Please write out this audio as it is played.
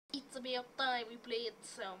be a time we played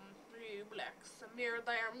some Roblox, a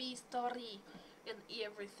murder mystery, and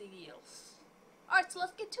everything else. Alright, so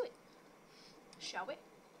let's get to it. Shall we?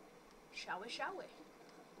 Shall we, shall we?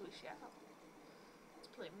 We shall. Let's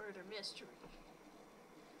play murder mystery.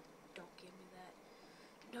 Don't give me that.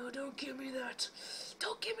 No, don't give me that.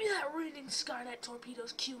 Don't give me that. Reading Skynet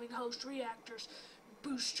torpedoes, queuing host reactors,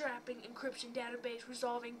 bootstrapping, encryption database,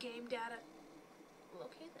 resolving game data. Well,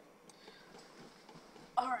 okay then.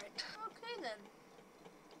 Alright. Okay then.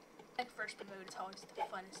 Like first mode is always the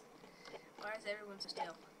funnest. Why is everyone so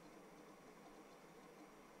still?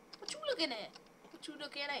 What you looking at? What you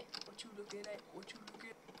looking at? What you looking at? What you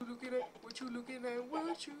looking at? What you looking at?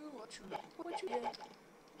 What you at?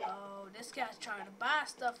 Oh, this guy's trying to buy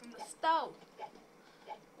stuff from the store.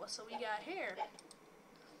 What's so we got here?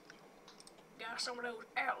 Got some of those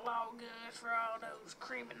outlaw guns for all those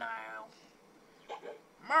criminals.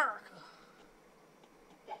 America.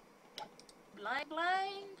 Blang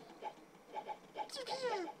blang.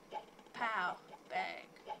 Pow. Bang.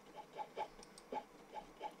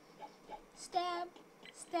 Stab.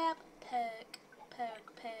 Stab. Poke.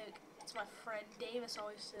 Poke. Poke. It's my friend Davis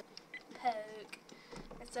always said. Poke.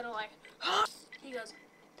 Instead of like, he goes,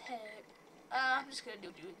 poke. I'm just gonna do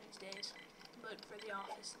it these days. But for The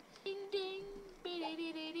Office. Ding ding.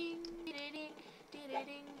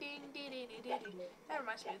 That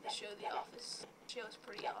reminds me of the show The Office. The show is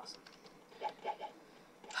pretty awesome.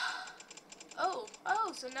 Oh,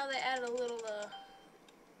 so now they add a little,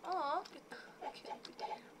 aw.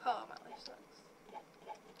 Oh, my life sucks.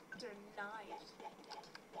 They're knives.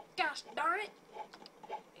 Gosh darn it!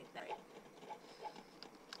 Ain't that right?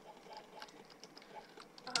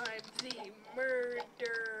 I'm the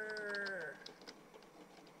murderer.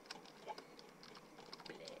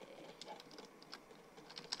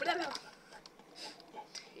 Blah. Blah.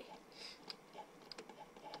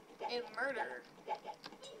 In murder.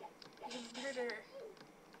 In murder.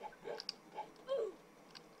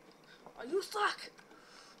 Oh, you suck!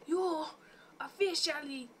 You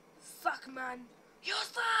officially suck, man. You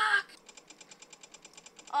suck!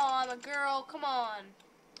 Oh, I'm a girl. Come on.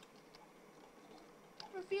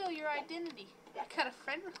 Reveal your identity. I got a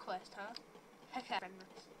friend request, huh? I got a friend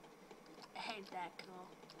request. Ain't that cool?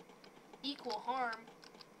 Equal harm.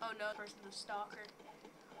 Oh no, person's a stalker.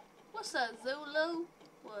 What's up, Zulu?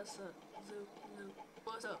 What's up, Zulu?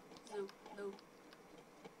 What's up, Zulu?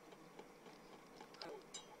 I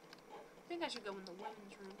think I should go in the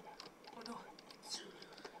women's room. Oh no. Zulu.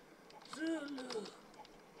 Zulu.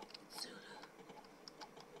 Zulu.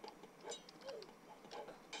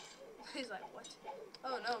 He's like, what?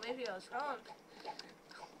 Oh no, maybe I was wrong.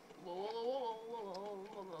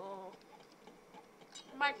 Whoa.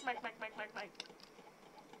 Mike.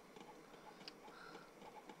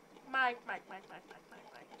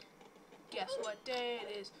 Guess what day it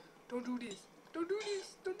is? Don't do this. Don't do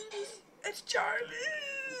this. Don't do this. It's Charlie.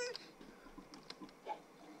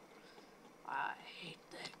 I hate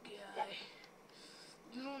that guy.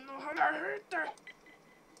 You don't know how I hate that.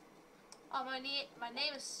 Oh, my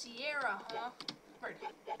name is Sierra, huh?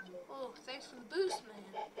 Oh, thanks for the boost, man.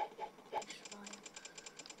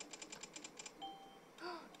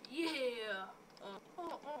 Yeah.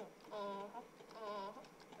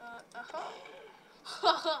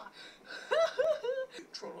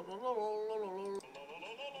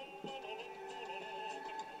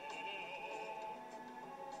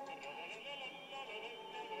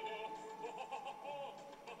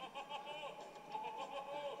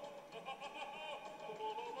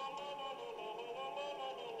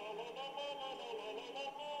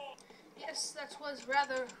 Yes, that was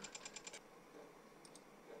rather.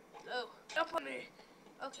 Oh, up on me.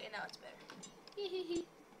 Okay, now it's better. Hehehe.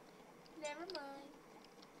 Never mind.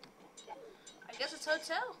 I guess it's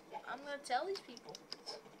hotel. I'm gonna tell these people.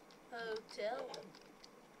 Hotel.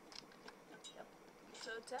 Yep, it's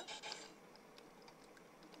hotel.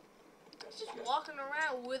 He's just walking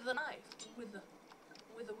around with a knife. With a.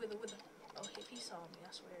 Oh, if he saw me,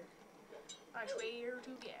 I swear. I swear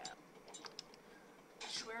to God. I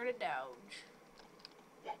swear to Doge.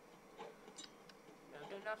 No,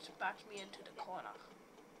 do not back me into the corner.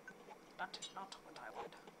 That is not what I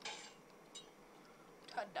want.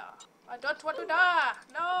 Ta-da. I don't want to die!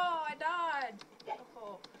 No, I died!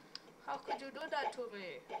 Oh, how could you do that to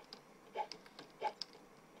me?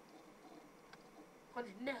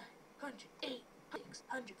 109, 108, 106,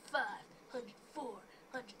 105, 104,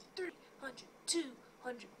 103, 102,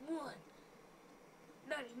 101,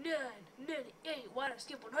 99, 98, why did I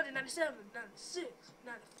skip 197, 96,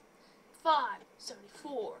 95,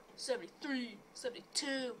 74, 73,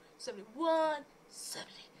 72, 71,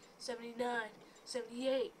 70, 79,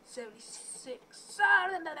 78, 76,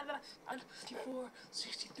 64,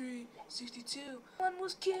 63, 62. One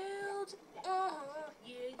was killed. Yeah,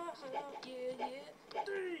 yeah.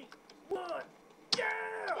 3, 1, yeah!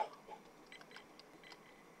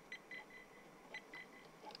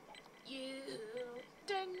 Yeah.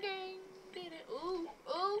 Ding, ding, did it. Ooh,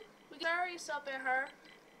 ooh. We got Darius up at her.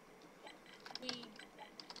 We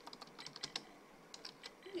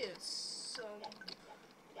get some,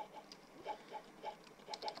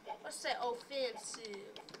 let's say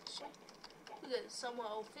offensive. We get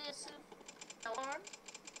somewhat offensive. Alarm.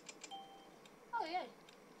 Oh yeah.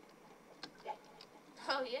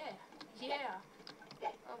 Oh yeah. Yeah.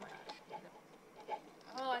 Oh my gosh.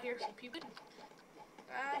 Oh, I hear some people.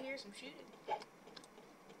 I hear some shooting.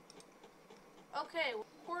 Okay,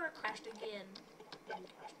 porter crashed again.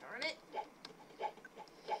 Gosh darn it.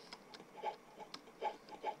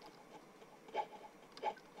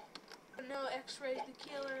 No, X-ray's the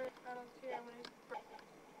killer. I don't care when it's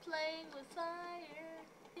playing with fire.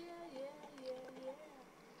 Yeah, yeah, yeah, yeah.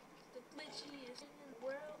 The glitchiest in the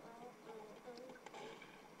world.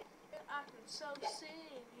 I can so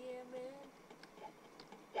sing, yeah, man.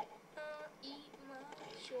 Eat my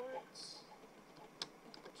shorts.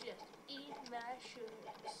 Just eat my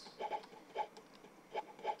shorts.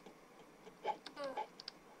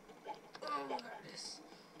 Oh my goodness.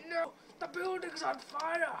 No, the building's on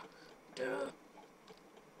fire. Duh.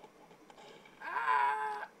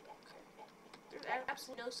 Ah. Okay. There's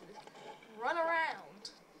absolutely no sense. Run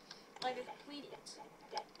around like a complete idiot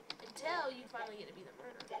until you finally get to be the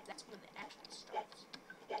murderer. That's when the action starts.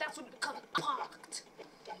 That's when it becomes pocked.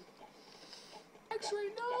 X-ray,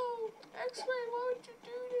 no! X-ray, why would you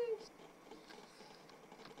do this?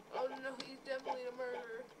 Oh no, he's definitely the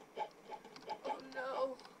murderer. Oh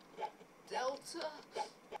no. Delta.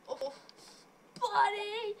 Oh,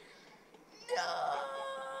 buddy! No!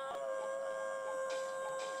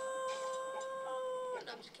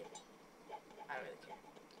 No, I'm just kidding. I don't really care.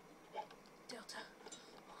 Delta.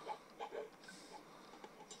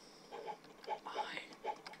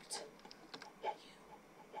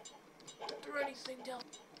 Do anything,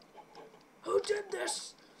 Delta. Who did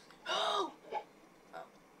this? Oh! Oh.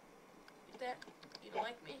 You that? You don't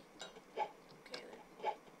like me? Oh. Okay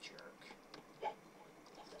then. Jerk.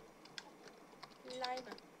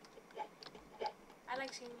 Lima. I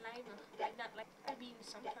like seeing Lima. I not like. I mean,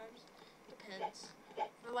 sometimes. Depends.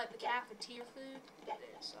 For like the cafeteria food,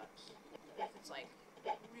 it sucks. If it's like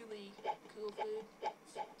really cool food,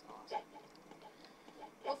 it's awesome.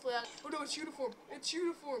 Hopefully, oh no, it's uniform. It's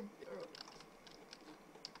uniform.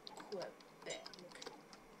 Quebec.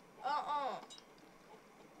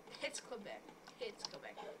 It's Quebec. It's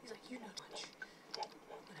Quebec. He's like, you know much. I'm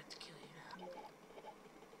gonna have to kill you now.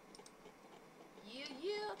 Yeah,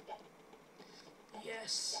 yeah.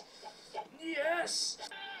 Yes. Yes.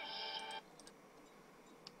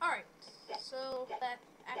 Alright. So, that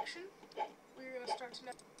action. We're gonna start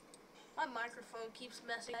tonight. My microphone keeps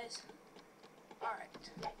messing, guys.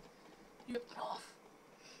 Alright. You ripped it off.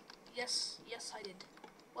 Yes, yes I did.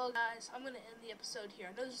 Well guys, I'm going to end the episode here.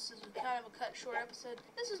 I know this is kind of a cut short episode.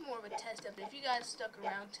 This is more of a test episode. If you guys stuck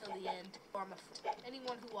around till the end, or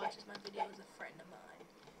anyone who watches my video is a friend of mine.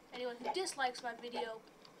 Anyone who dislikes my video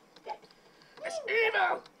is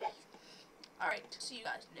evil! Alright, see you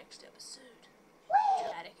guys next episode.